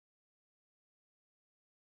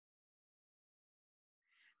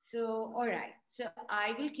So, all right. So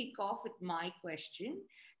I will kick off with my question,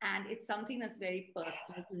 and it's something that's very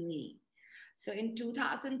personal to me. So in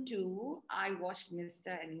 2002, I watched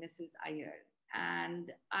Mr. and Mrs. Iyer,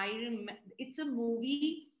 and it's a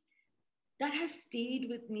movie that has stayed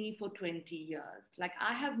with me for 20 years. Like,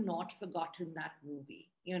 I have not forgotten that movie.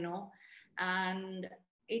 And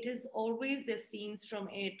it is always, there's scenes from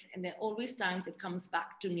it, and there are always times it comes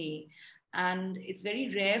back to me. And it's very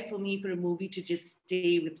rare for me for a movie to just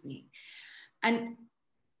stay with me. And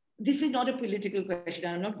this is not a political question.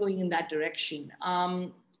 I'm not going in that direction.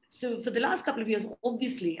 So for the last couple of years,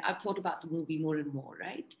 obviously, I've thought about the movie more and more,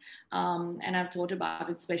 right? And I've thought about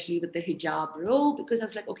it, especially with the hijab row, because I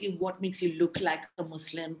was like, okay, what makes you look like a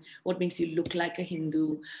Muslim? What makes you look like a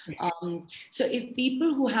Hindu? So if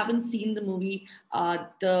people who haven't seen the movie,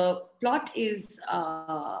 the plot is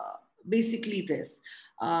basically this.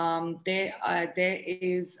 There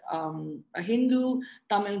is a Hindu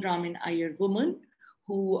Tamil Brahmin Iyer woman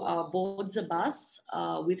who boards a bus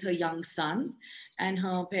with her young son, and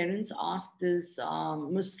her parents ask this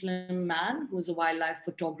Muslim man, who's a wildlife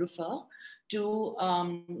photographer, to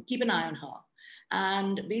keep an eye on her.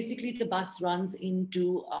 And basically, the bus runs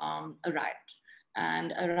into a riot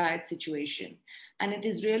and a riot situation. And it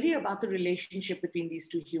is really about the relationship between these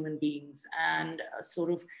two human beings and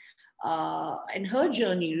and her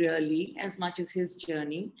journey, really, as much as his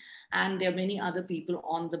journey. And there are many other people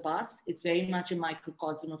on the bus. It's very much a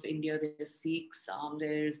microcosm of India. There's Sikhs,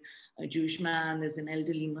 there's a Jewish man, there's an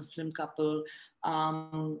elderly Muslim couple.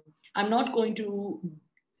 I'm not going to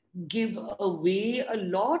give away a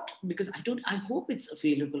lot because I hope it's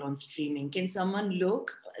available on streaming. Can someone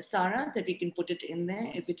look, Sarah, that we can put it in there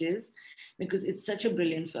if it is, because it's such a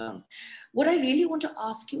brilliant film. What I really want to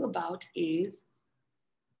ask you about is,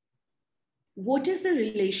 what is the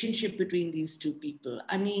relationship between these two people?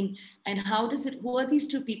 I mean, and who are these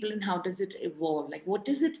two people and how does it evolve? Like, what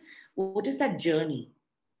is that journey?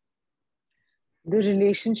 The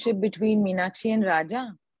relationship between Meenakshi and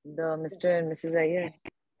Raja, the Mr. and Mrs. Iyer.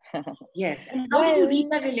 Yes. And how did you read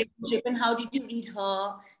that relationship, and how did you read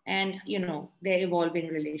her and, their evolving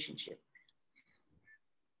relationship?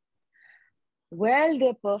 Well,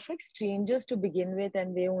 they're perfect strangers to begin with,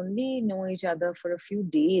 and they only know each other for a few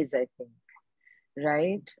days, I think.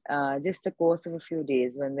 Right? Just the course of a few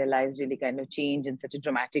days when their lives really kind of change in such a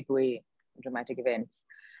dramatic way, dramatic events.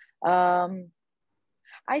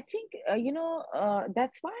 I think,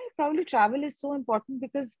 that's why probably travel is so important,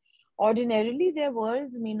 because ordinarily their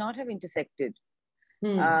worlds may not have intersected.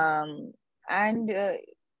 And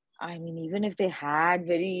I mean, even if they had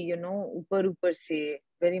very, upar say,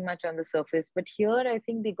 very much on the surface, but here I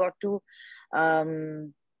think they got to,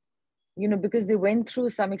 because they went through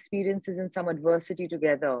some experiences and some adversity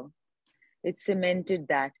together, it cemented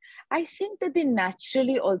that. I think that they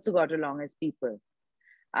naturally also got along as people.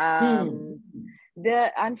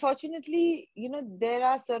 Unfortunately, there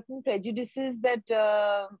are certain prejudices that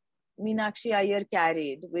Meenakshi Iyer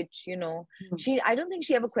carried, which, I don't think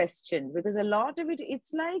she ever questioned, because a lot of it,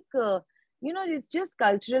 it's like, it's just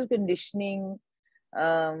cultural conditioning.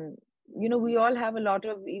 We all have a lot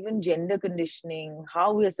of even gender conditioning,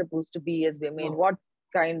 how we are supposed to be as women, what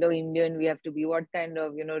kind of Indian we have to be, what kind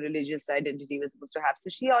of, religious identity we're supposed to have. So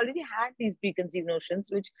she already had these preconceived notions,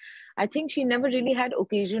 which I think she never really had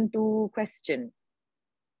occasion to question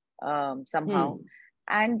somehow.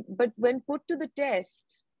 But when put to the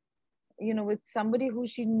test, with somebody who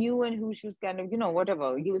she knew and who she was kind of,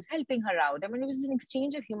 whatever, he was helping her out. I mean, it was an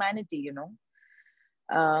exchange of humanity,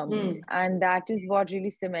 and that is what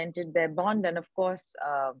really cemented their bond. And of course,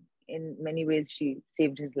 in many ways, she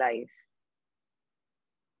saved his life.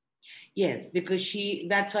 Yes, because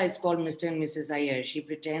that's why it's called Mr. and Mrs. Iyer. She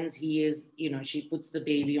pretends he is, she puts the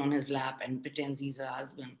baby on his lap and pretends he's her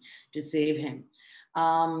husband to save him.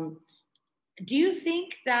 What do you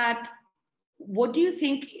think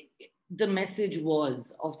the message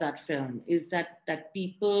was of that film? Is that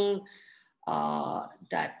people,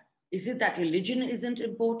 is it that religion isn't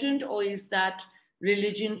important, or is that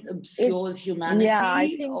religion obscures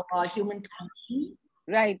humanity or human connection?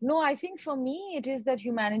 Right. No, I think for me, it is that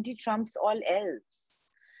humanity trumps all else.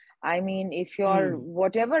 I mean, if your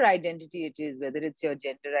whatever identity it is, whether it's your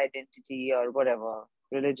gender identity or whatever,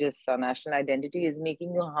 religious or national identity, is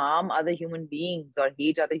making you harm other human beings or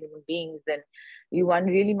hate other human beings, then one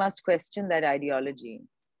really must question that ideology.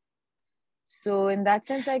 So in that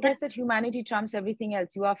sense, I guess that humanity trumps everything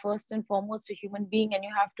else. You are first and foremost a human being, and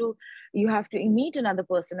you have to meet another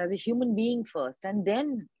person as a human being first. And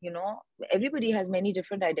then, everybody has many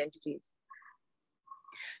different identities.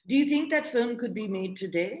 Do you think that film could be made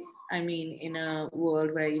today? I mean, in a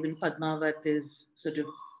world where even Padmavat is sort of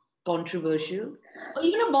controversial. Or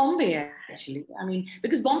even a Bombay, actually. I mean,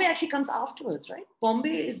 because Bombay actually comes afterwards, right?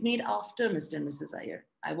 Bombay is made after Mr. and Mrs. Iyer,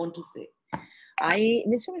 I want to say.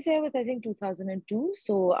 Mr. Messiah was, I think, 2002.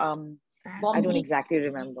 So Bombay, I don't exactly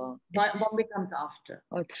remember. Bombay comes after.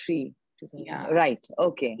 Or three. Yeah. Right.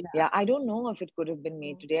 Okay. Yeah. I don't know if it could have been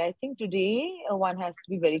made today. I think today one has to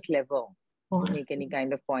be very clever to make any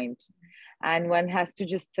kind of point. And one has to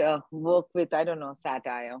just work with, I don't know,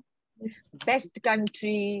 satire. Best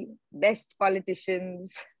country, best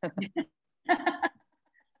politicians.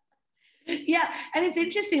 Yeah, and it's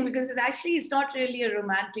interesting because it's not really a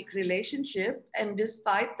romantic relationship, and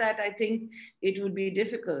despite that, I think it would be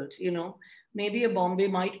difficult. Maybe a Bombay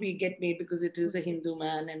might be get made because it is a Hindu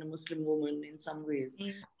man and a Muslim woman in some ways,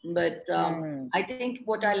 but I think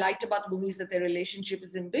what I liked about the movie is that their relationship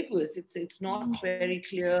is ambiguous. It's not very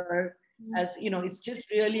clear, as it's just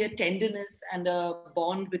really a tenderness and a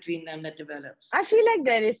bond between them that develops. I feel like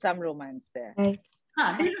there is some romance there.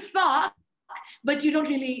 There's a spark, but you don't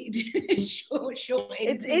really show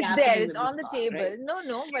anything. It's there. It's on the spark, table. right?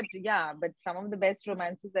 No, but yeah, but some of the best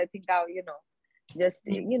romances, I think, are just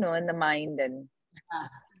in the mind and.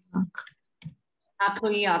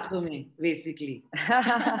 Aankhon mein, basically.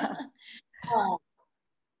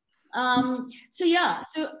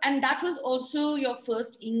 And that was also your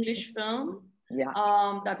first English film. Yeah.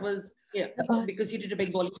 That was because you did a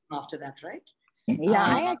Bengali film after that, right? Yeah,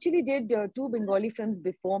 I actually did 2 Bengali films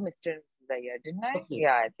before Mr. and Mrs. Iyer, didn't I? Okay.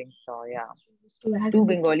 Yeah, I think so. Yeah, 2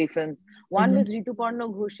 Bengali films. One was Rituparna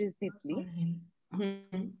Ghosh's Titli,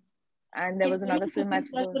 and there was another film I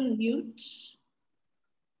forgot. Mute.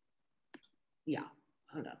 Yeah,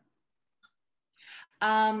 hold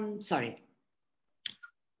on. Sorry.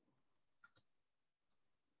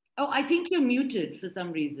 Oh, I think you're muted for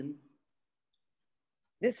some reason.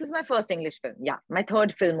 This was my first English film. Yeah, my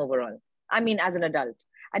 3rd film overall. I mean, as an adult.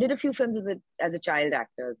 I did a few films as a child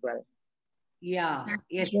actor as well. Yeah.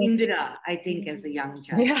 Yes, Indira, I think, as a young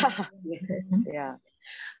child. Yeah. Yes. Yeah.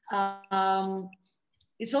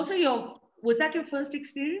 It's also was that your first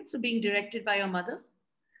experience of being directed by your mother?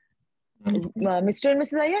 Mr. and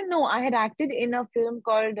Mrs. Iyer? No, I had acted in a film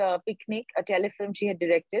called Picnic, a telefilm she had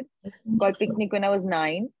directed called Picnic when I was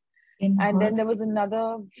 9. And then there was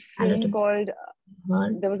another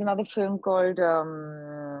film called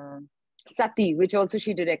Sati, which also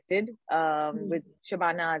she directed with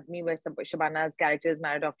Shabana Azmi, where Shabana's character is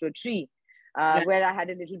married off to a tree, where I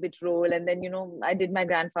had a little bit role. And then, I did my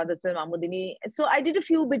grandfather's film, Amudini. So I did a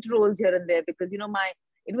few bit roles here and there because,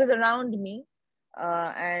 it was around me.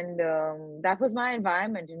 And that was my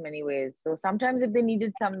environment in many ways. So sometimes if they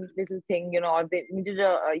needed some little thing, or they needed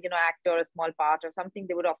a actor, a small part or something,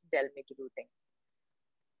 they would often tell me to do things.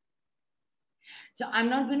 So I'm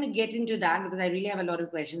not going to get into that because I really have a lot of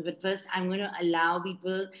questions. But first, I'm going to allow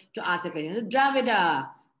people to ask the questions. Dravida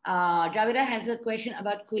has a question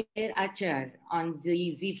about Kuler Achar on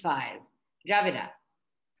Z5. Dravida.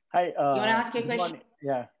 Hi. You want to ask your question? Morning.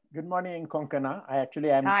 Yeah. Good morning, Konkana.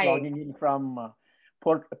 I'm logging in from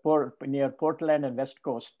near Portland and West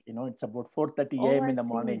Coast. It's about 4:30 a.m. in the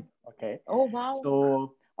morning. Okay. Oh, wow.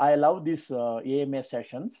 So I love these AMA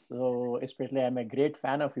sessions. So especially I'm a great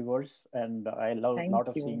fan of yours and I love a lot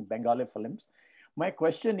of seeing Bengali films. My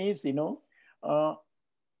question is, of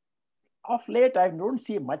late, I don't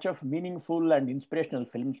see much of meaningful and inspirational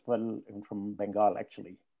films from Bengal,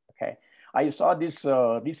 actually. Okay. I saw this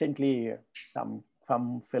recently, some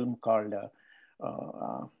film called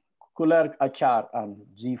Kuler Achar on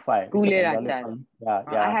Z5. Kuler Achar. Yeah.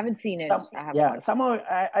 I haven't seen it. Somehow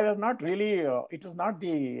I was not really, it was not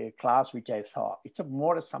the class which I saw. It's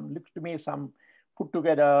looks to me some put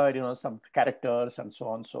together, some characters and so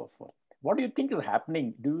on and so forth. What do you think is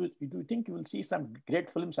happening? Do you think you will see some great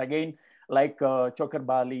films again, like Chokar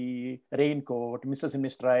Bali, Raincoat, Mrs. and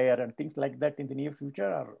Mr. Iyer, and things like that in the near future?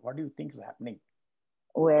 Or what do you think is happening?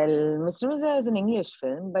 Well, Mr. Mizza is an English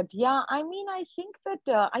film, but yeah, I mean, I think that,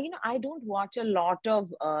 I don't watch a lot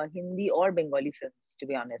of Hindi or Bengali films, to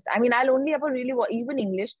be honest. I mean, I'll only ever really watch, even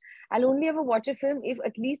English, I'll only ever watch a film if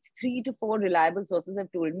at least 3 to 4 reliable sources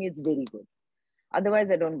have told me it's very good.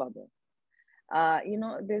 Otherwise, I don't bother.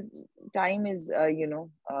 This time is,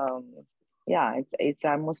 it's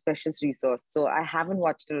our most precious resource. So I haven't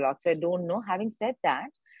watched a lot, so I don't know. Having said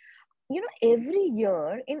that, every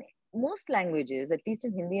year in most languages, at least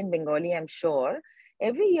in Hindi and Bengali, I'm sure,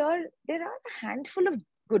 every year there are a handful of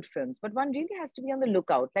good films, but one really has to be on the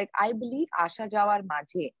lookout. Like, I believe Asha Jawar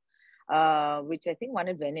Majhe, which I think won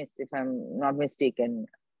at Venice, if I'm not mistaken.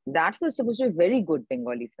 That was supposed to be a very good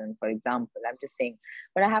Bengali film, for example. I'm just saying.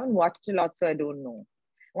 But I haven't watched a lot, so I don't know.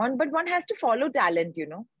 But one has to follow talent,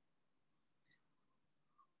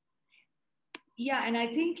 Yeah, and I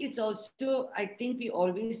think it's also, I think we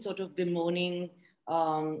always sort of bemoaning,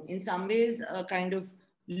 in some ways, a kind of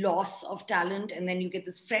loss of talent, and then you get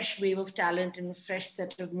this fresh wave of talent and a fresh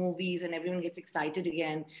set of movies, and everyone gets excited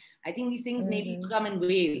again. I think these things maybe come in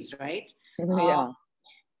waves, right? Yeah.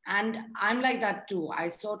 And I'm like that too. I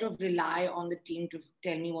sort of rely on the team to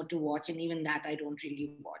tell me what to watch, and even that I don't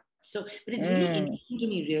really watch. So, but it's really interesting to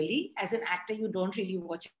me, really. As an actor, you don't really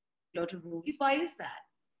watch a lot of movies. Why is that?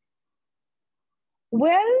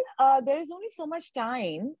 Well, there is only so much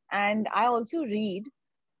time, and I also read.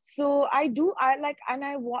 So I do, I like, and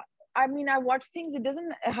I mean, I watch things. It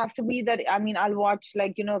doesn't have to be that, I mean, I'll watch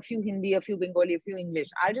like, you know, a few Hindi, a few Bengali, a few English.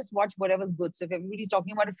 I'll just watch whatever's good. So if everybody's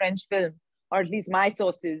talking about a French film, or at least my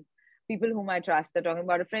sources, people whom I trust are talking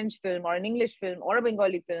about a French film or an English film or a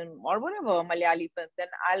Bengali film or whatever, a Malayali film, then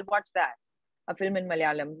I'll watch that. A film in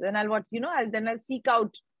Malayalam. Then I'll watch, you know, then I'll seek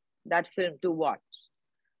out that film to watch.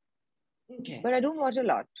 Okay. But I don't watch a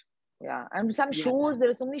lot. Yeah. And some shows, there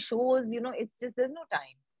are so many shows, you know, it's just, there's no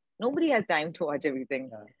time. Nobody has time to watch everything.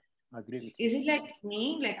 Yeah, I agree with you. Is it like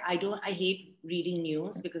me? Like, I hate reading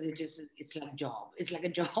news because it's like a job. It's like a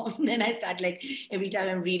job. Then I start like, every time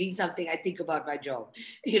I'm reading something, I think about my job,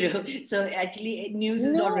 you know? So actually news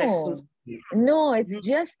is not restful. No, it's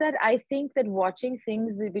just that I think that watching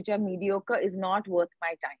things which are mediocre is not worth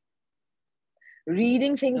my time.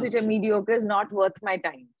 Reading things which are mediocre is not worth my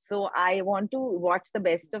time. So I want to watch the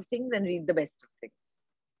best of things and read the best of things.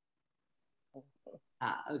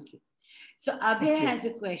 Okay. So Abhay has a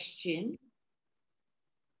question.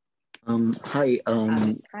 Hi.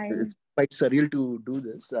 Hi. It's quite surreal to do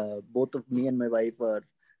this. Both of me and my wife are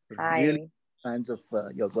really fans of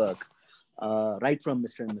your work, right from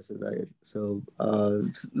Mr. and Mrs. Iyer. So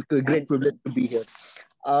it's a great privilege to be here.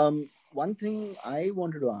 One thing I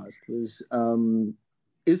wanted to ask was,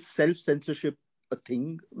 is self-censorship a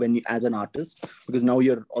thing when you, as an artist? Because now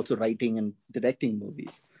you're also writing and directing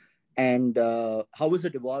movies. And how has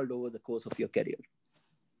it evolved over the course of your career?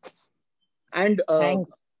 And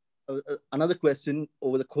thanks. Another question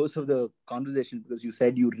over the course of the conversation, because you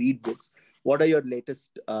said you read books. What are your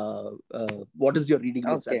latest, what is your reading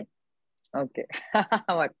list? Okay.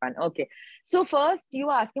 What fun. Okay. So first you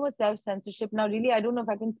were asking about self-censorship. Now, really, I don't know if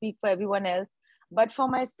I can speak for everyone else, but for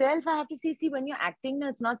myself, I have to see, when you're acting,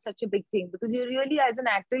 it's not such a big thing because you really, as an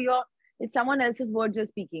actor, it's someone else's words you're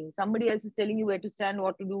speaking. Somebody else is telling you where to stand,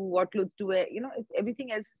 what to do, what clothes to wear. You know, it's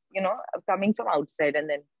everything else, you know, coming from outside. And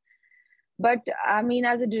then, but I mean,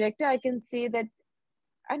 as a director, I can say that,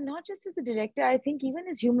 and not just as a director, I think even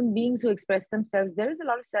as human beings who express themselves, there is a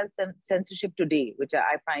lot of self-censorship today, which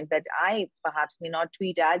I find that I perhaps may not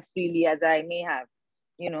tweet as freely as I may have,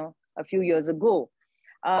 you know, a few years ago.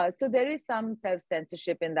 So there is some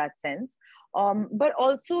self-censorship in that sense. But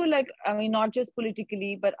also, like, I mean, not just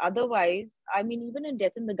politically, but otherwise, I mean, even in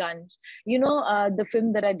Death in the Gunj, you know, the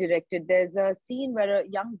film that I directed, there's a scene where a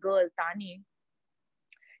young girl, Tani,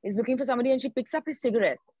 is looking for somebody and she picks up his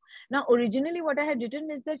cigarettes. Now, originally what I had written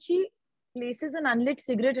is that she places an unlit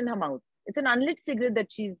cigarette in her mouth. It's an unlit cigarette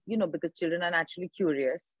that she's, you know, because children are naturally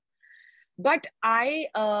curious. But I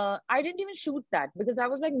didn't even shoot that because I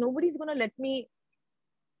was like, nobody's going to let me,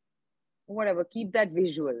 whatever, keep that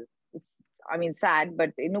visual. It's, I mean, sad,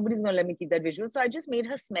 but nobody's going to let me keep that visual. So I just made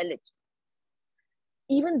her smell it.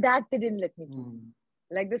 Even that they didn't let me keep.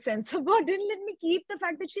 Like the censor board didn't let me keep the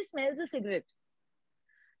fact that she smells a cigarette.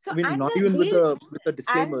 So, I mean, not even with the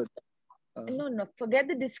disclaimer. No, forget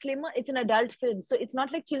the disclaimer. It's an adult film. So it's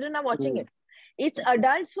not like children are watching it. It's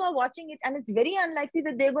adults who are watching it. And it's very unlikely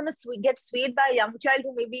that they're going to get swayed by a young child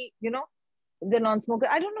who maybe, you know, they're non-smoker.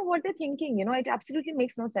 I don't know what they're thinking. You know, it absolutely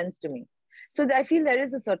makes no sense to me. So I feel there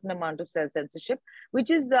is a certain amount of self-censorship, which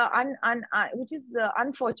is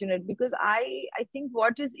unfortunate because I think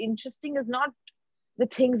what is interesting is not the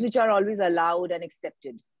things which are always allowed and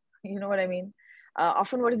accepted. You know what I mean?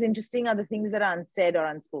 Often what is interesting are the things that are unsaid or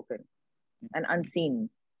unspoken and unseen.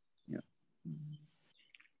 Yeah.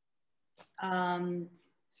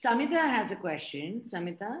 Samita has a question.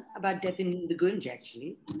 Samita, about Death in the Gunj,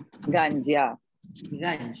 actually. Gunj, yeah.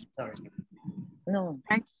 Gunj, sorry. No.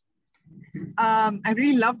 Thanks. I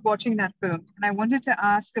really loved watching that film. And I wanted to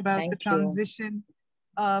ask about the transition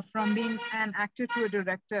from being an actor to a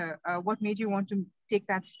director. What made you want to take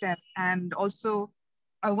that step? And also,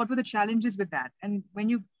 what were the challenges with that? And when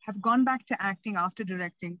you have gone back to acting after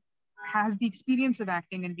directing, has the experience of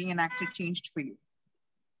acting and being an actor changed for you?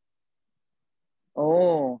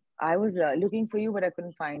 Oh, I was looking for you, but I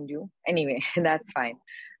couldn't find you. Anyway, that's fine.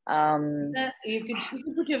 You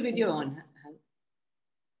can put your video on.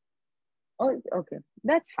 Oh, okay.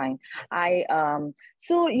 That's fine.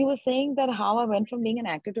 So you were saying that how I went from being an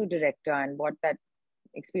actor to a director and what that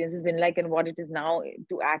experience has been like and what it is now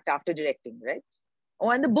to act after directing, right? Oh,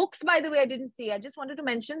 and the books, by the way, I didn't see. I just wanted to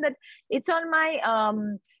mention that it's on my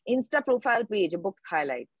Insta profile page, a books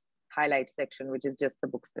highlight section, which is just the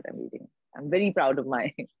books that I'm reading. I'm very proud of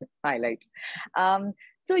my highlight.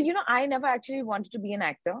 So, I never actually wanted to be an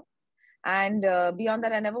actor. And beyond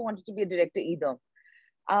that, I never wanted to be a director either.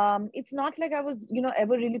 It's not like I was,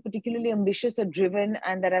 ever really particularly ambitious or driven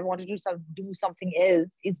and that I wanted to do something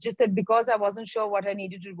else. It's just that because I wasn't sure what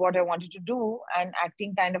I wanted to do, and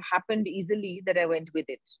acting kind of happened easily, that I went with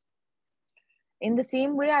it. In the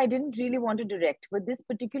same way, I didn't really want to direct, but this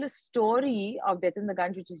particular story of Death in the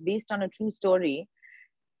Gunge, which is based on a true story,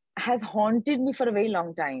 has haunted me for a very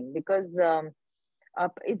long time because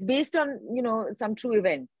it's based on, some true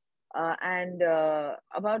events. And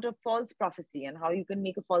about a false prophecy and how you can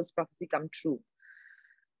make a false prophecy come true.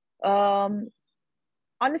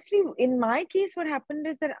 Honestly, in my case, what happened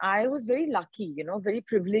is that I was very lucky, very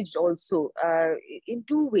privileged also in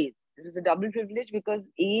two ways. It was a double privilege because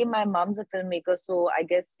my mom's a filmmaker. So I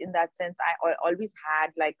guess in that sense, I always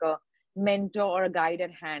had like a mentor or a guide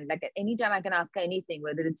at hand. Like at any time I can ask her anything,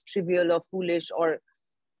 whether it's trivial or foolish or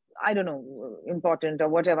I don't know, important or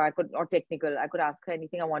whatever, or technical. I could ask her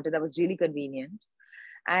anything I wanted. That was really convenient.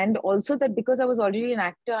 And also that because I was already an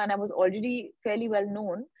actor and I was already fairly well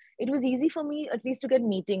known, it was easy for me at least to get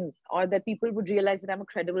meetings, or that people would realize that I'm a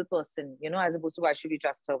credible person, as opposed to why should you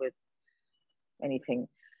trust her with anything.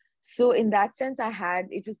 So in that sense,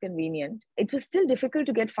 it was convenient. It was still difficult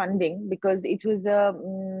to get funding because it was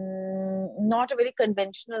not a very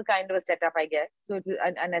conventional kind of a setup, I guess. So it was,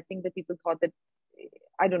 and I think that people thought that,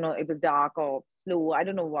 I don't know, it was dark or slow, I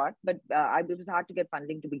don't know what, but it was hard to get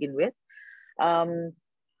funding to begin with.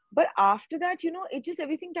 But after that, it just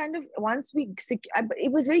everything kind of,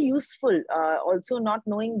 it was very useful also not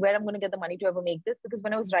knowing where I'm going to get the money to ever make this, because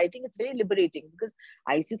when I was writing, it's very liberating because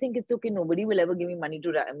I used to think it's okay, nobody will ever give me money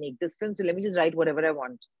to make this film, so let me just write whatever I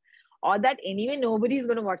want. Or that anyway, nobody is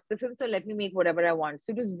going to watch the film, so let me make whatever I want.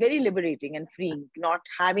 So it was very liberating and freeing, not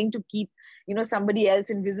having to keep, somebody else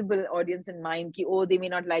invisible audience in mind, oh, they may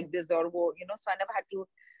not like this, or, so I never had to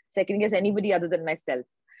second guess anybody other than myself,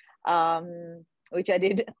 which I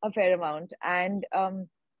did a fair amount. And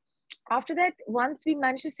after that, once we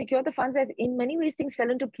managed to secure the funds, in many ways, things fell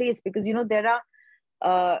into place because, there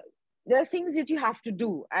are things that you have to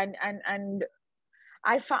do. And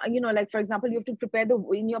I found, like, for example, you have to prepare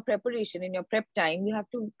in your preparation, in your prep time, you have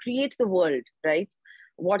to create the world, right?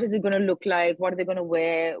 What is it going to look like? What are they going to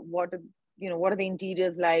wear? What are the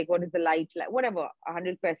interiors like? What is the light like? Whatever,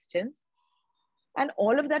 100 questions. And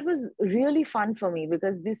all of that was really fun for me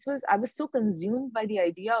because I was so consumed by the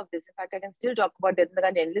idea of this. In fact, I can still talk about Death in the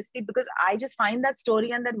Gunge endlessly because I just find that story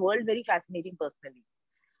and that world very fascinating personally.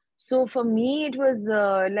 So for me, it was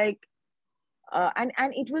and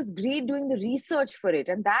it was great doing the research for it,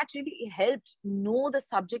 and that really helped know the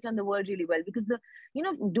subject and the world really well, because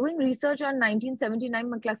doing research on 1979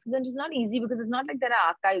 McCluskey is not easy because it's not like there are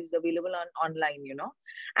archives available online,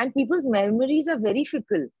 and people's memories are very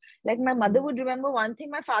fickle. Like my mother would remember one thing,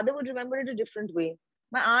 my father would remember it a different way,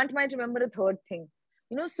 my aunt might remember a third thing,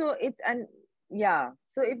 so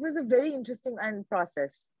so it was a very interesting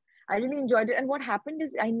process. I really enjoyed it. And what happened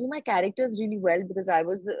is I knew my characters really well because I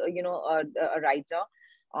was, a writer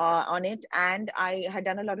on it, and I had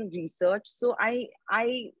done a lot of research. So I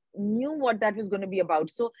knew what that was going to be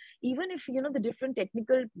about. So even if, the different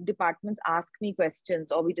technical departments ask me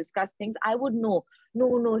questions or we discuss things, I would know,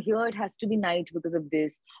 no, here it has to be night because of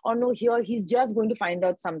this, or no, here he's just going to find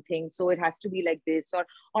out something, so it has to be like this,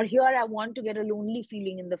 or here I want to get a lonely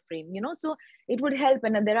feeling in the frame, so it would help.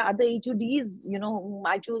 And then there are other HODs, whom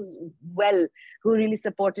I chose well, who really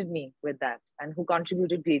supported me with that and who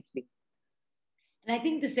contributed greatly. And I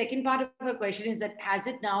think the second part of her question is that has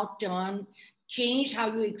it now changed how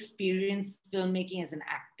you experience filmmaking as an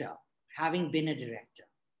actor, having been a director?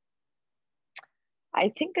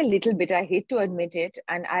 I think a little bit. I hate to admit it.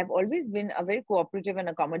 And I've always been a very cooperative and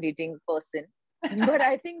accommodating person. But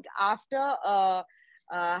I think after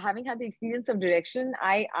having had the experience of direction,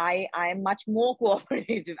 I am much more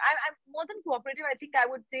cooperative. I'm more than cooperative. I think I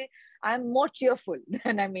would say I'm more cheerful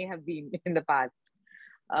than I may have been in the past.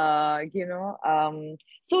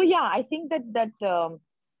 So yeah, I think that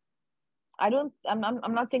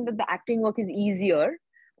I'm not saying that the acting work is easier,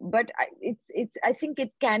 but I think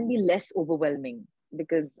it can be less overwhelming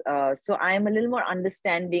because so I am a little more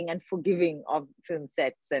understanding and forgiving of film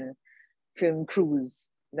sets and film crews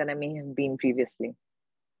than I may have been previously.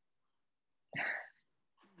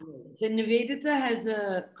 So Nivedita has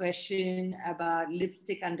a question about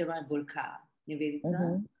lipstick under my burqa.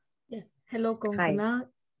 Nivedita? Yes. Hello, Konkona.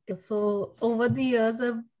 So over the years,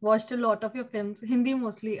 I've watched a lot of your films, Hindi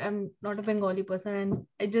mostly. I'm not a Bengali person, and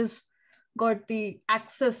I just got the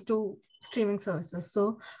access to streaming services.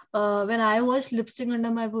 So when I watched Lipstick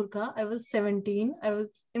Under My Burqa, I was 17. I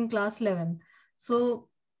was in class 11. So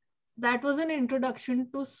that was an introduction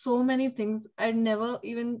to so many things I'd never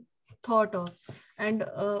even thought of. And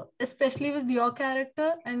especially with your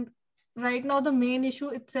character, and right now the main issue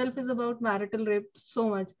itself is about marital rape so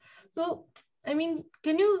much. So I mean,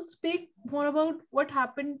 can you speak more about what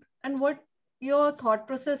happened and what your thought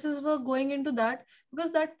processes were going into that?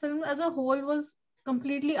 Because that film as a whole was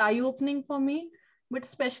completely eye-opening for me, but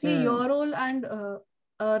especially your role and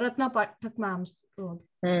Ratna Pathak ma'am's role.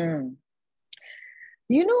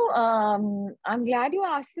 You know, I'm glad you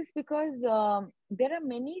asked this because there are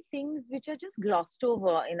many things which are just glossed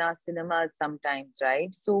over in our cinemas sometimes,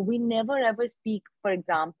 right? So we never ever speak, for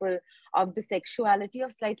example, of the sexuality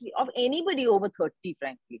of anybody over 30,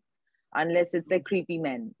 frankly, unless it's like creepy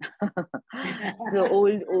men. So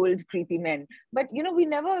old creepy men. But, you know, we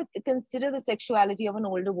never consider the sexuality of an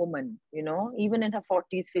older woman, you know, even in her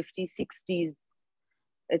 40s, 50s, 60s,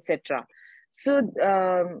 etc. So,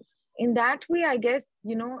 in that way, I guess,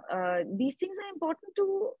 you know, these things are important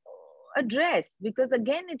to address because,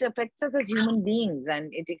 again, it affects us as human beings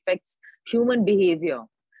and it affects human behavior.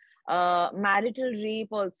 Marital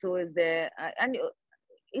rape also is there. And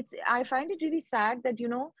I find it really sad that, you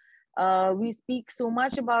know, we speak so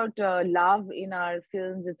much about love in our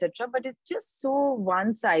films, etc. But it's just so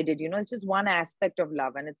one-sided, you know, it's just one aspect of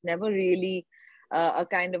love and it's never really a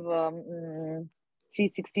kind of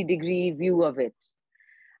 360-degree view of it.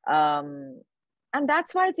 And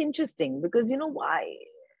that's why it's interesting because, you know, why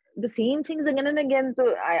the same things again and again.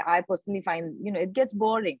 So I personally find, you know, it gets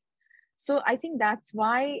boring. So I think that's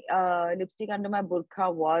why Lipstick Under My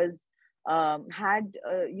Burqa was had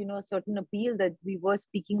you know, a certain appeal that we were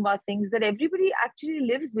speaking about things that everybody actually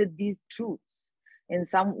lives with these truths in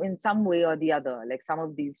some way or the other, like some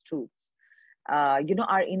of these truths, you know,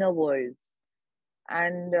 our inner worlds.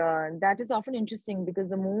 And that is often interesting because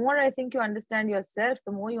the more I think you understand yourself,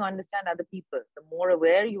 the more you understand other people, the more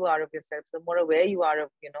aware you are of yourself, the more aware you are of,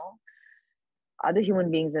 you know, other human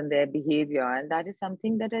beings and their behavior. And that is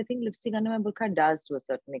something that I think Lipstick Under My Burqa does to a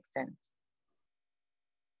certain extent.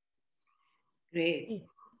 Great.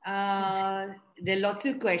 There are lots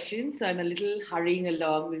of questions, so I'm a little hurrying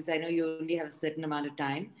along because I know you only have a certain amount of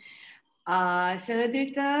time.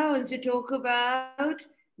 Saradrita wants to talk about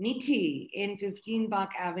Niti in 15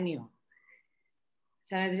 Park Avenue.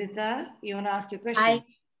 Saradrita, you want to ask your question? Hi.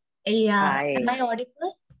 Am I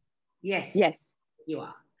audible? Yes. Yes. You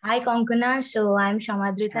are. Hi, Konkona. So I'm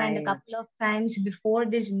Shamadrita, and a couple of times before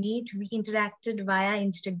this meet, we interacted via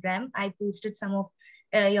Instagram. I posted some of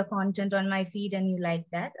your content on my feed, and you liked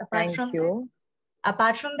that. Apart from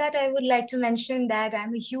that, I would like to mention that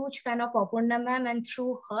I'm a huge fan of Apurna ma'am, and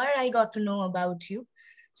through her, I got to know about you.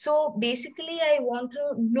 So basically, I want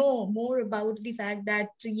to know more about the fact that,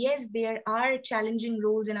 yes, there are challenging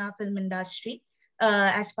roles in our film industry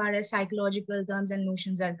as far as psychological terms and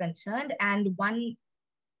notions are concerned. And one,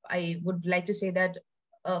 I would like to say that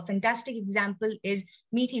a fantastic example is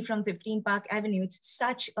Meaty from 15 Park Avenue. It's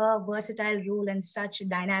such a versatile role and such a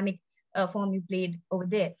dynamic form you played over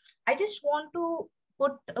there. I just want to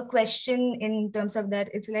put a question in terms of that.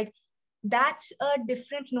 It's like, that's a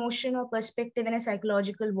different notion or perspective in a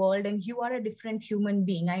psychological world, and you are a different human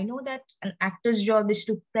being. I know that an actor's job is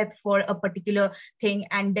to prep for a particular thing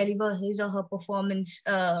and deliver his or her performance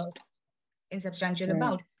in substantial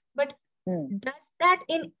amount. But does that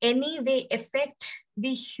in any way affect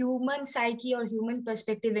the human psyche or human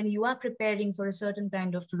perspective when you are preparing for a certain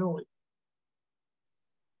kind of role?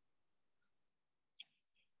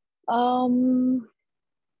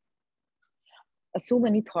 So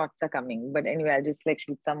many thoughts are coming, but anyway, I'll just like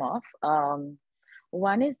shoot some off.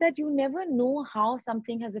 One is that you never know how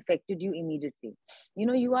something has affected you immediately. You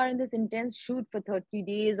know, you are in this intense shoot for 30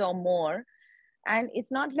 days or more, and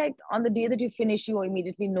it's not like on the day that you finish, you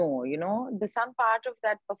immediately know, you know, there's some part of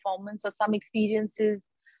that performance or some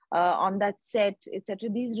experiences on that set, etc.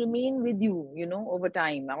 These remain with you, you know, over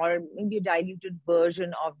time, or maybe a diluted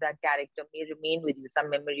version of that character may remain with you. Some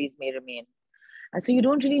memories may remain. And so you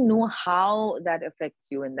don't really know how that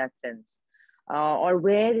affects you in that sense, or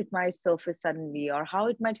where it might surface suddenly, or how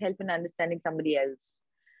it might help in understanding somebody else.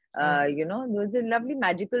 You know, those are lovely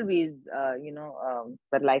magical ways, you know,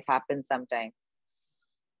 that life happens sometimes.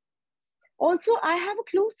 Also, I have a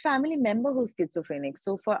close family member who's schizophrenic.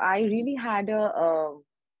 So I really had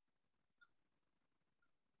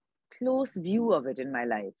close view of it in my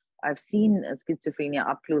life. I've seen schizophrenia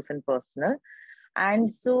up close and personal. And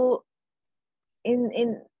so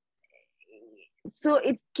so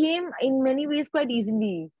it came in many ways quite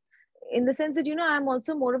easily, in the sense that, I'm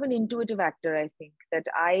also more of an intuitive actor. I think that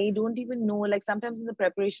I don't even know, like sometimes in the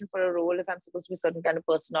preparation for a role, if I'm supposed to be a certain kind of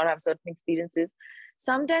person or have certain experiences,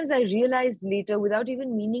 sometimes I realized later, without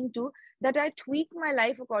even meaning to, that I tweak my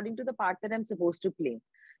life according to the part that I'm supposed to play.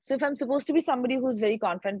 So if I'm supposed to be somebody who's very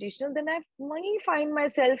confrontational, then I might find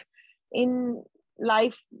myself in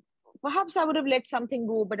life, perhaps I would have let something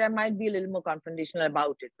go, but I might be a little more confrontational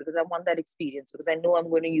about it because I want that experience, because I know I'm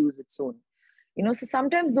going to use it soon. So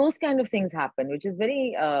sometimes those kind of things happen, which is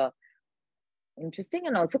very interesting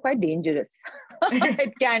and also quite dangerous.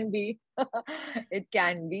 It can be. It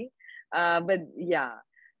can be. But yeah.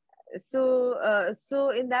 So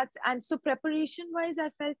in that, and so preparation wise, I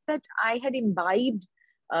felt that I had imbibed,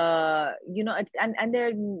 and there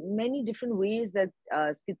are many different ways that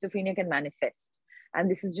schizophrenia can manifest. And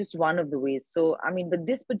this is just one of the ways. So, but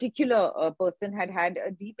this particular person had a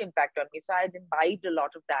deep impact on me. So I had imbibed a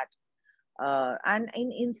lot of that. And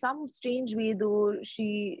in some strange way, though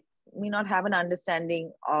she may not have an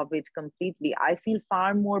understanding of it completely, I feel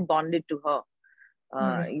far more bonded to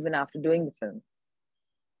her, even after doing the film.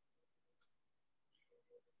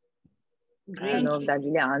 Great. I don't know if that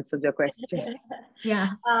really answers your question.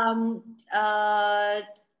 Yeah.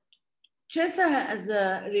 Tressa has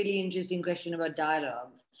a really interesting question about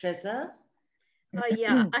dialogues. Tressa?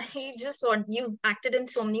 Yeah, I just want, you've acted in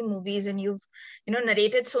so many movies and you've,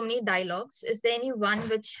 narrated so many dialogues. Is there any one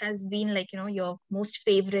which has been like, your most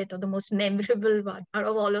favorite or the most memorable one out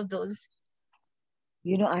of all of those?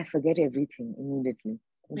 I forget everything immediately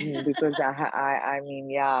because I mean,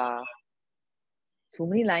 yeah, so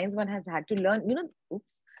many lines one has had to learn.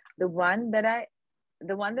 The one that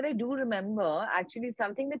I do remember actually is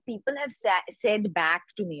something that people have said back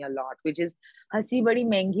to me a lot, which is "Hasi badi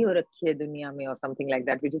mehengi ho rakhi hai duniya mein" or something like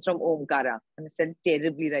that, which is from Omkara. And I said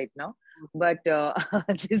terribly right now, but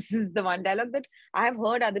this is the one dialogue that I have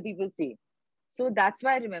heard other people say. So that's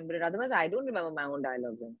why I remember it. Otherwise, I don't remember my own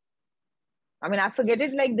dialogues. I forget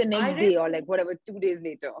it like the next day or like whatever, 2 days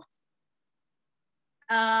later.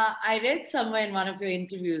 I read somewhere in one of your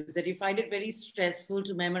interviews that you find it very stressful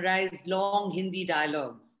to memorize long Hindi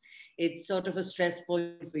dialogues. It's sort of a stress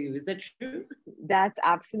point for you. Is that true? That's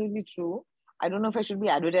absolutely true. I don't know if I should be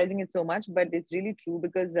advertising it so much, but it's really true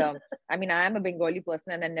because, I am a Bengali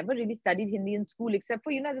person and I never really studied Hindi in school except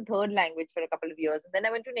for, as a third language for a couple of years. And then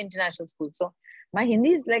I went to an international school. So my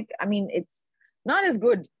Hindi is like, it's not as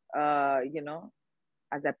good,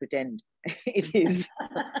 as I pretend it is.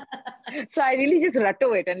 So I really just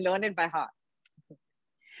rattle it and learn it by heart.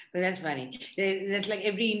 Well, that's funny. That's like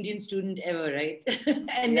every Indian student ever, right?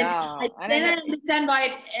 And yeah. then I understand why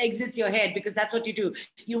it exits your head, because that's what you do.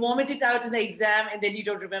 You vomit it out in the exam and then you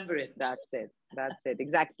don't remember it. That's it.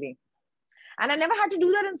 Exactly. And I never had to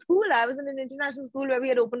do that in school. I was in an international school where we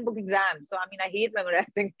had open book exams. So, I hate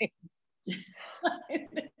memorizing things.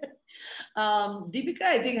 Deepika,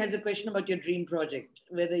 I think, has a question about your dream project,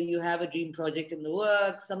 whether you have a dream project in the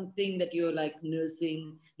works, something that you're like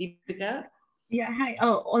nursing. Deepika? Yeah, hi.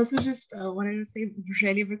 Also, just wanted to say,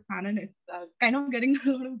 really big fan, and it's kind of getting a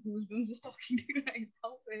lot of goosebumps just talking to you right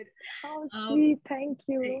now. Oh, sweet. Thank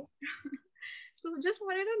you. So, just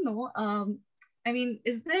wanted to know,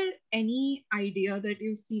 is there any idea that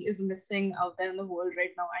you see is missing out there in the world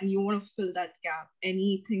right now and you want to fill that gap?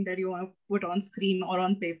 Anything that you want to put on screen or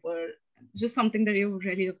on paper? Just something that you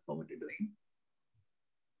really look forward to doing?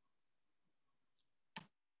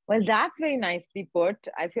 Well, that's very nicely put.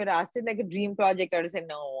 If you had asked it like a dream project, I would have said,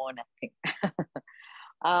 no, nothing.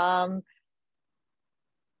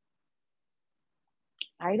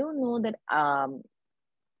 I don't know that...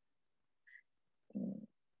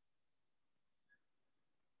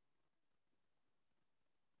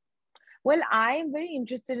 Well, I am very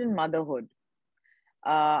interested in motherhood.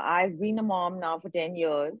 I've been a mom now for 10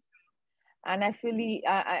 years. And I feel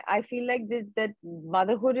like that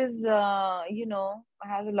motherhood is,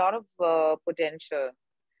 has a lot of potential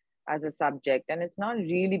as a subject. And it's not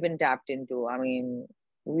really been tapped into.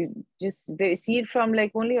 We just see it from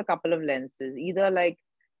like only a couple of lenses. Either like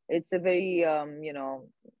it's a very,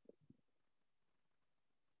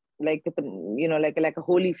 like a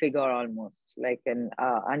holy figure almost, like an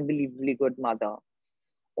unbelievably good mother.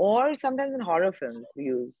 Or sometimes in horror films we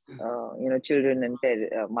use children and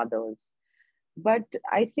mothers. But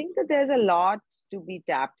I think that there's a lot to be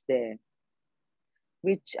tapped there,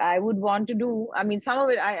 which I would want to do. Some of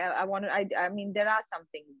it there are some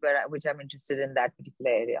things which I'm interested in that particular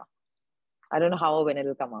area. I don't know how or when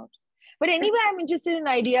it'll come out. But anyway, I'm interested in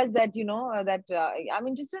ideas that, I'm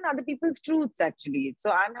interested in other people's truths, actually.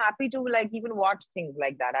 So I'm happy to like even watch things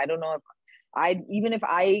like that. I don't know if even if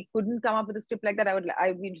I couldn't come up with a script like that,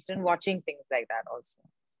 I'd be interested in watching things like that also.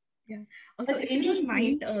 Yeah. Also, if you don't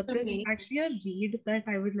mind, there's actually a read that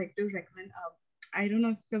I would like to recommend. I don't know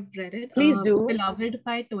if you've read it. Please do. Beloved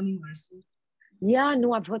by Toni Morrison. Yeah,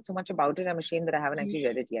 no, I've heard so much about it. I'm ashamed that I haven't actually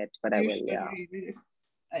read it yet, but I will. Yeah.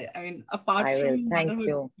 I mean, apart from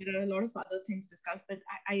motherhood, there are a lot of other things discussed, but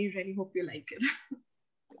I really hope you like it.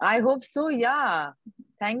 I hope so. Yeah.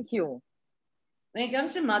 Thank you. When it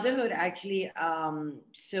comes to motherhood, actually,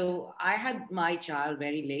 so I had my child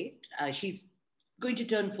very late. She's going to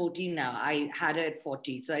turn 14 now. I had her at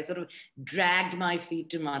 40. So I sort of dragged my feet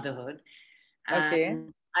to motherhood. Okay.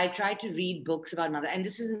 I tried to read books about mother, and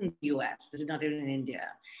this is in the US. This is not even in India.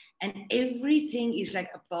 And everything is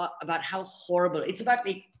like about how horrible. It's about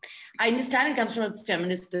like, I understand it comes from a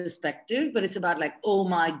feminist perspective, but it's about like, oh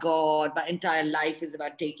my God, my entire life is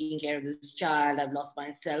about taking care of this child. I've lost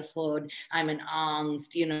my selfhood. I'm in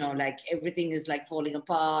angst, like everything is like falling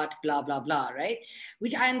apart, blah, blah, blah, right?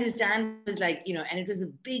 Which I understand is like, and it was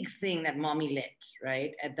a big thing that mommy lit,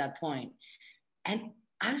 right? At that point. And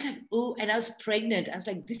I was like, oh, and I was pregnant. I was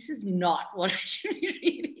like, this is not what I should be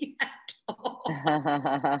reading at all.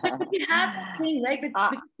 But we have that thing, right?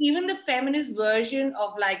 But even the feminist version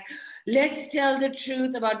of like, let's tell the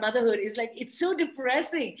truth about motherhood is like, it's so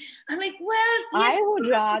depressing. I'm like, well, yes.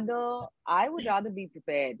 I would rather be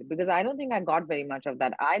prepared, because I don't think I got very much of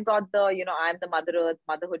that. I got the, I'm the mother earth,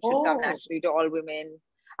 motherhood should come naturally to all women.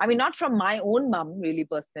 I mean, not from my own mom, really,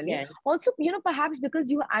 personally. Yes. Also, perhaps because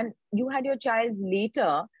you had your child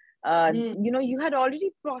later, you had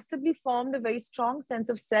already possibly formed a very strong sense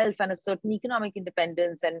of self and a certain economic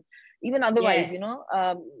independence, and even otherwise,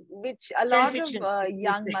 yes. Which a lot of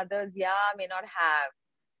young mothers, may not have,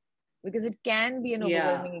 because it can be an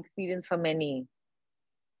overwhelming experience for many.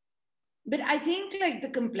 But I think like the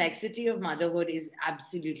complexity of motherhood is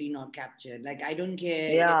absolutely not captured. Like, I don't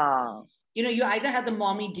care. Yeah. You either have the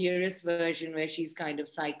mommy dearest version where she's kind of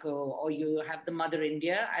psycho, or you have the Mother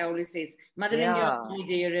India. I always say it's Mother India, mommy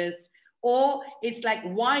dearest, or it's like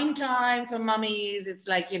wine time for mummies. It's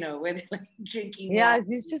like, where they're like drinking. Yeah,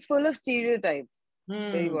 it's just full of stereotypes.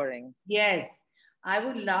 Very boring. Yes. I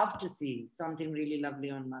would love to see something really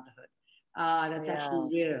lovely on motherhood. That's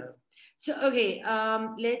actually real. So, okay,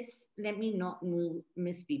 let me not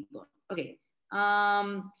miss people. Okay.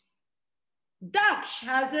 Daksh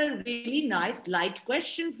has a really nice light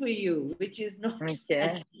question for you, which is not.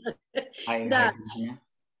 Okay. Hi,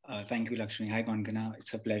 thank you, Lakshmi. Hi, Konkona.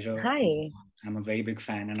 It's a pleasure. Hi. I'm a very big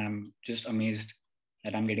fan, and I'm just amazed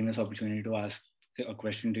that I'm getting this opportunity to ask a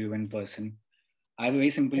question to you in person. I have a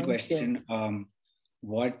very simple question.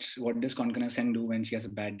 What does Konkona Sen do when she has a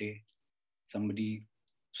bad day? Somebody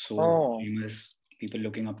so famous, people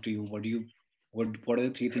looking up to you. What are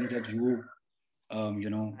the three things that you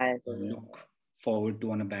look forward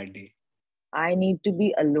to on a bad day? I need to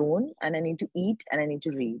be alone, and I need to eat, and I need to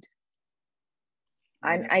read.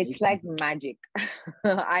 And it's like magic.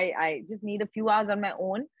 I just need a few hours on my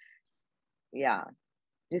own. Yeah.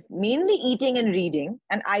 Just mainly eating and reading,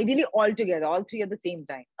 and ideally all together, all three at the same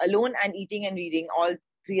time. Alone and eating and reading, all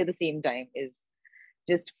three at the same time is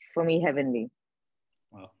just for me heavenly.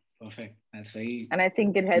 Wow, perfect. That's very. And I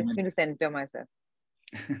think it helps me to center myself.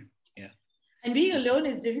 Yeah. And being alone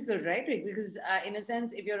is difficult, right? Because in a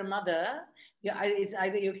sense, if you're a mother, it's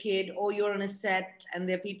either your kid or you're on a set and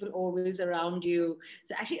there are people always around you.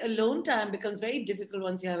 So actually alone time becomes very difficult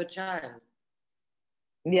once you have a child.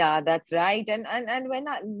 Yeah, that's right. And when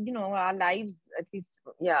our lives, at least,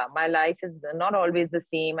 my life is not always the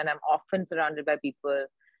same, and I'm often surrounded by people,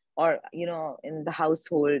 or in the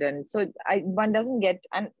household, and so one doesn't get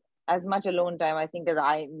as much alone time, I think, as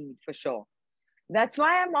I need, for sure. That's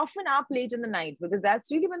why I'm often up late in the night, because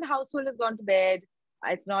that's really when the household has gone to bed.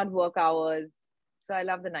 It's not work hours, so I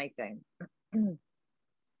love the nighttime.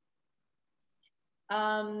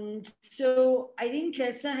 So I think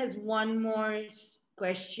Tressa has one more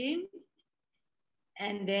question,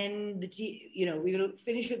 and then we will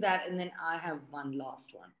finish with that, and then I have one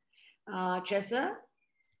last one. Tressa?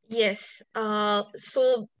 Yes.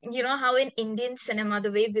 So how in Indian cinema,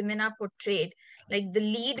 the way women are portrayed, like the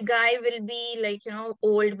lead guy will be like,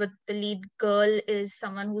 old, but the lead girl is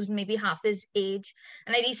someone who's maybe half his age.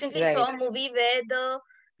 And I recently saw a movie where the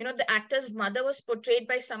actor's mother was portrayed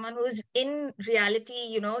by someone who's in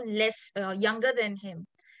reality, less younger than him.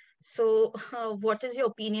 So what is your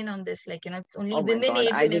opinion on this? Like, it's only women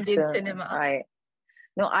age in Indian cinema.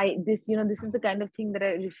 This is the kind of thing that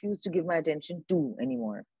I refuse to give my attention to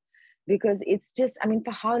anymore. because it's just, I mean,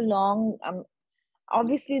 for how long?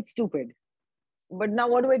 Obviously it's stupid, but now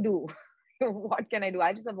what do I do? What can I do?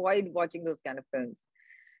 I just avoid watching those kind of films.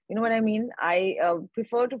 You know what I mean? I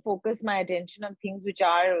prefer to focus my attention on things which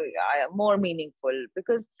are more meaningful,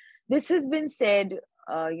 because this has been said,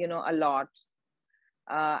 a lot.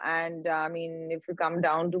 And I mean, if you come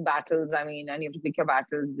down to battles, I mean, and you have to pick your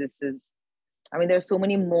battles, there's so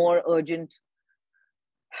many more urgent,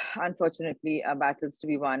 unfortunately, battles to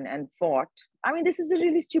be won and fought. I mean, this is a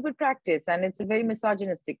really stupid practice, and it's a very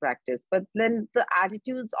misogynistic practice. But then the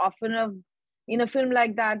attitudes often of in a film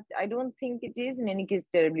like that, I don't think it is in any case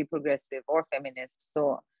terribly progressive or feminist.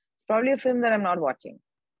 So it's probably a film that I'm not watching.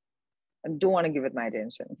 I don't want to give it my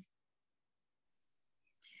attention.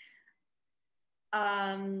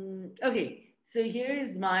 Okay, so here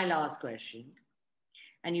is my last question.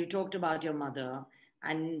 And you talked about your mother,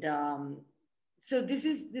 and so this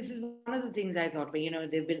is one of the things I thought. But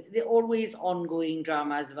they're always ongoing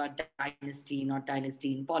dramas about dynasty, not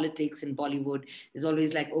dynasty. In politics in Bollywood, there's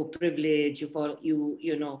always like, oh, privilege.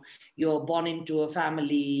 You're born into a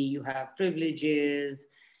family, you have privileges.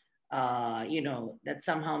 That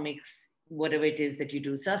somehow makes whatever it is that you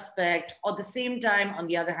do suspect. Or at the same time, on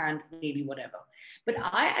the other hand, maybe whatever. But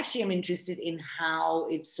I actually am interested in how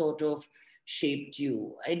it sort of shaped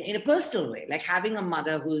you in a personal way, like having a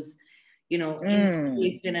mother who's,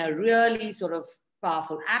 been a really sort of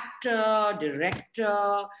powerful actor,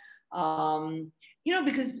 director,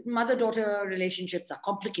 because mother-daughter relationships are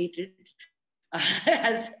complicated,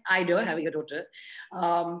 as I know, having a daughter.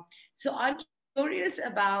 So I'm curious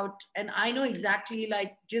about, and I know exactly,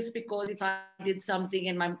 like, just because if I did something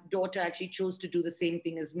and my daughter actually chose to do the same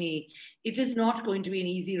thing as me, it is not going to be an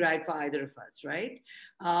easy ride for either of us, right?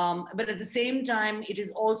 But at the same time, it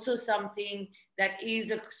is also something that is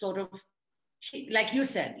a sort of, like you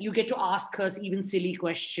said, you get to ask her even silly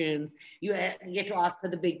questions, you get to ask her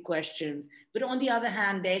the big questions, but on the other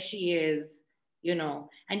hand, there she is,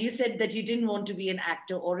 and you said that you didn't want to be an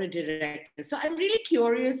actor or a director. So I'm really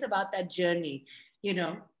curious about that journey, from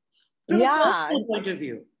a personal point of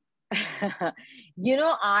view.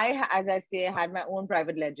 I, as I say, had my own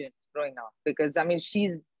private legend growing up, because I mean,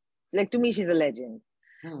 she's like, to me, she's a legend.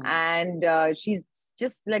 And she's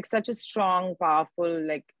just like such a strong, powerful,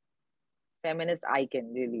 like feminist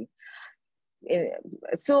icon, really.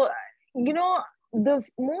 So, the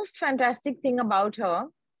most fantastic thing about her,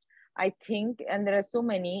 I think, and there are so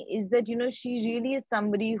many, is that, she really is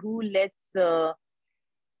somebody who lets, well,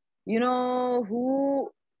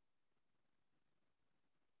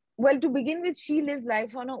 to begin with, she lives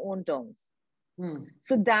life on her own terms.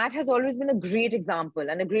 So that has always been a great example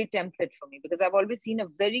and a great template for me, because I've always seen a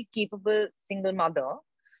very capable single mother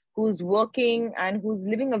who's working and who's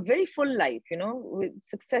living a very full life,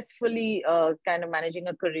 successfully kind of managing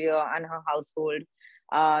a career and her household,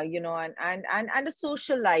 and a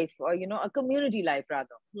social life, or, a community life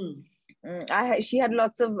rather. She had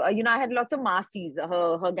lots of, I had lots of Masis,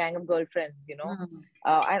 her gang of girlfriends,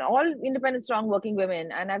 and all independent, strong working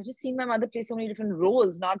women. And I've just seen my mother play so many different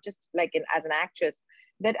roles, not just like as an actress,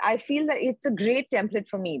 that I feel that it's a great template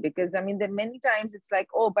for me, because I mean, there are many times it's like,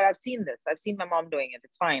 oh, but I've seen this. I've seen my mom doing it.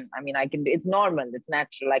 It's fine. I mean, I can do it's normal. It's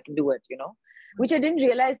natural. I can do it, which I didn't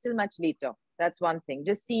realize till much later. That's one thing.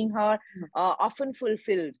 Just seeing her often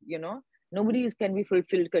fulfilled, nobody can be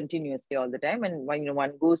fulfilled continuously all the time. And when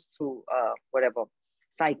one goes through whatever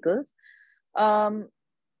cycles,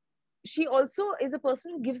 she also is a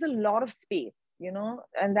person who gives a lot of space,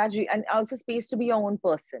 and and also space to be your own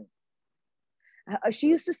person. She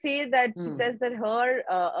used to say that, she says that her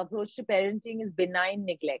approach to parenting is benign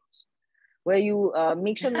neglect, where you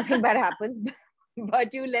make sure nothing bad happens,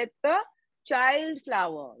 but you let the child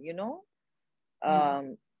flower,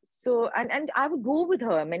 So, and I would go with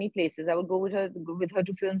her many places. I would go with her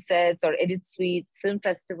to film sets or edit suites, film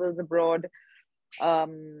festivals abroad. She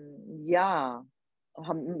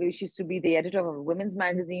used to be the editor of a women's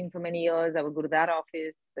magazine for many years. I would go to that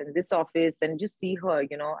office and this office and just see her,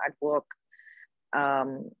 at work.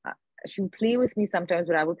 She would play with me sometimes,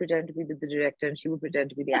 but I would pretend to be the director and she would pretend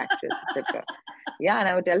to be the actress, etc. Yeah, and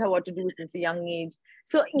I would tell her what to do since a young age.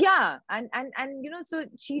 So yeah, and so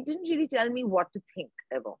she didn't really tell me what to think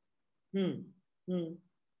ever.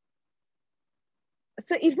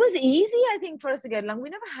 So it was easy, I think, for us to get along. We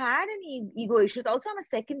never had any ego issues. Also, I'm a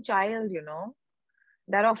second child,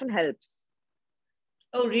 that often helps.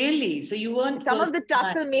 Oh, really? So you weren't. Some of the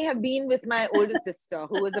tussle may have been with my older sister,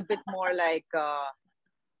 who was a bit more like,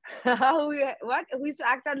 who used to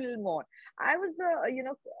act out a little more. I was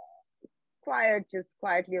the, quiet, just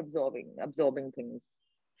quietly absorbing things.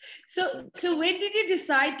 So when did you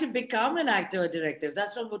decide to become an actor or director?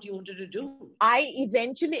 That's not what you wanted to do. I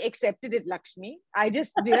eventually accepted it, Lakshmi. I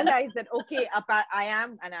just realized that, okay, I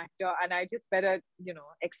am an actor and I just better,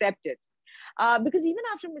 accept it. Because even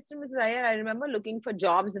after Mr. and Mrs. Iyer, I remember looking for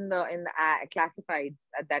jobs in the classifieds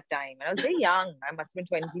at that time. And I was very young. I must have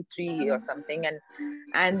been 23 or something.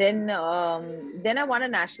 And then I won a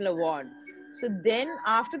national award. So then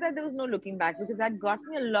after that, there was no looking back, because that got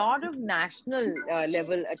me a lot of national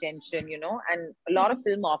level attention, and a lot of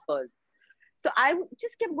film offers. So I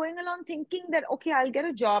just kept going along thinking that, okay, I'll get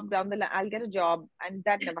a job down the line. I'll get a job. And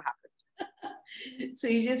that never happened. So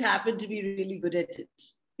you just happened to be really good at it,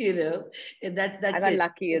 and that's I got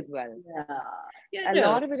lucky as well. A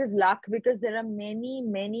lot of it is luck, because there are many,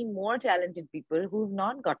 many more talented people who've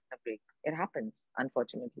not gotten a break. It happens,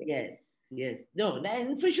 unfortunately. Yes. No,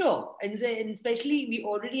 and for sure. And especially, we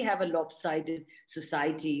already have a lopsided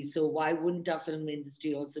society. So why wouldn't our film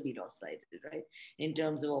industry also be lopsided, right? In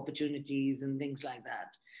terms of opportunities and things like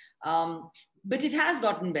that. But it has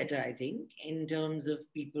gotten better, I think, in terms of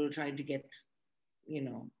people trying to get,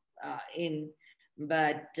 in.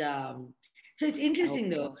 But so it's interesting,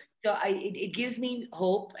 though. So it gives me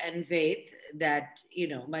hope and faith that,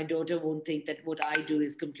 my daughter won't think that what I do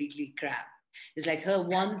is completely crap. It's like her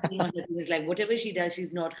one thing on her thing is like, whatever she does,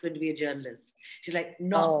 she's not going to be a journalist. She's like,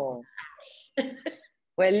 no.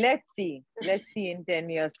 Well, let's see in 10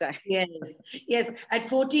 years' time. Yes. At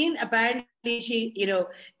 14, apparently she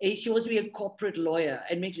wants to be a corporate lawyer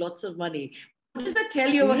and make lots of money. What does that tell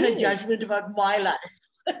you about her judgment about my life?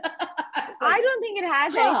 I don't think it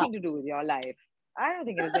has anything to do with your life. I don't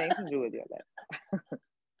think it has anything to do with your life.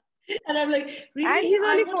 And I'm like, really? And she's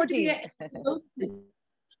only 14.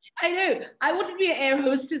 I know. I wanted to be an air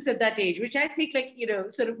hostess at that age, which I think,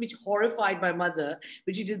 which horrified my mother,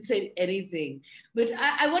 but she didn't say anything. But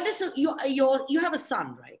I wonder, so you have a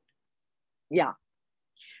son, right? Yeah.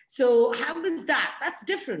 So how is that? That's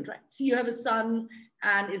different, right? So you have a son,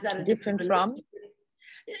 and is that a different from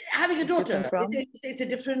having a daughter? It's a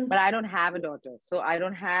different. But I don't have a daughter, so I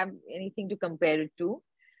don't have anything to compare it to.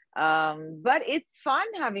 But it's fun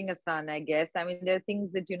having a son, I guess. I mean, there are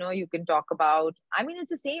things that, you can talk about. I mean,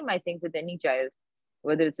 it's the same, I think, with any child,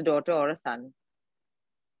 whether it's a daughter or a son.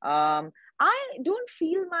 I don't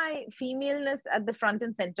feel my femaleness at the front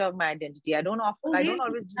and center of my identity. I don't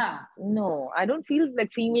always no, I don't feel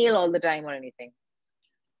like female all the time or anything.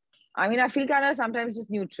 I mean, I feel kind of sometimes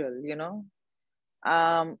just neutral,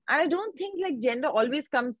 and I don't think like gender always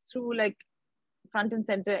comes through like front and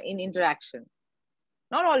center in interaction.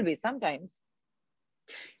 Not always, sometimes.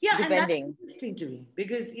 Yeah, depending. And that's interesting to me,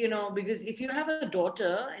 because if you have a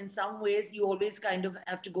daughter, in some ways you always kind of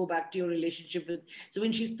have to go back to your relationship with. So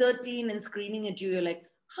when she's 13 and screaming at you, you're like,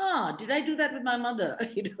 did I do that with my mother?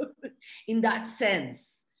 In that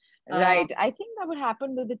sense. Right. I think that would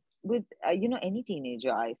happen with any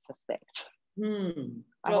teenager, I suspect.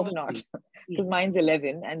 I hope not, because mine's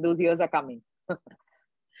 11 and those years are coming.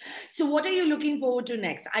 So what are you looking forward to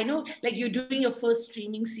next? I know, like, you're doing your first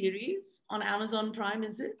streaming series on Amazon Prime,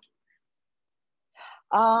 is it?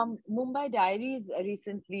 Mumbai Diaries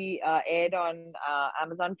recently aired on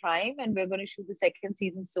Amazon Prime, and we're going to shoot the second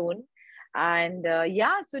season soon. And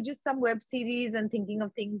so just some web series and thinking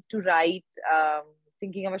of things to write,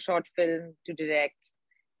 thinking of a short film to direct.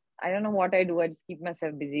 I don't know what I do. I just keep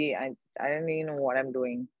myself busy. I don't even know what I'm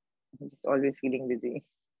doing. I'm just always feeling busy.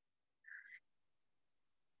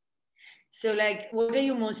 So, like, what are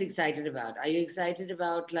you most excited about? Are you excited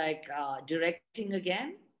about, like, directing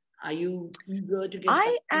again? Are you eager to get back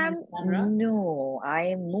on the camera? No, I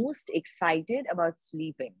am most excited about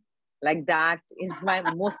sleeping. Like, that is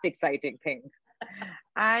my most exciting thing.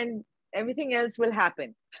 And everything else will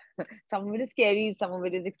happen. Some of it is scary, some of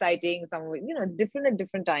it is exciting, some of it, it's different at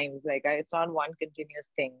different times. Like, it's not one continuous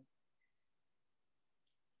thing.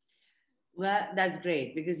 Well, that's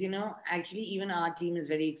great, because, actually even our team is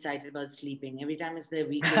very excited about sleeping. Every time it's their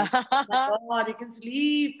weekend, oh my God, you can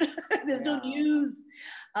sleep. There's no news.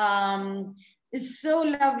 It's so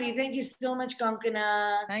lovely. Thank you so much,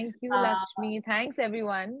 Konkona. Thank you, Lakshmi. Thanks,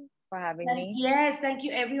 everyone, for having me. Yes, thank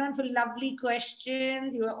you, everyone, for lovely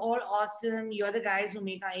questions. You are all awesome. You're the guys who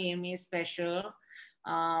make our AMA special.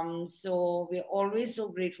 So we're always so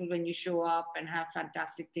grateful when you show up and have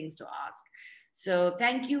fantastic things to ask. So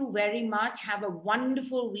thank you very much. Have a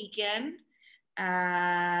wonderful weekend.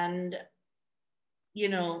 And,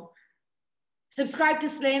 subscribe to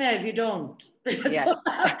Splainer if you don't. Yes.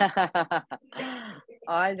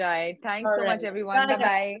 All right. Thanks so much, everyone.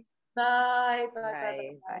 Bye-bye. Bye.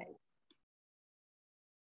 Bye.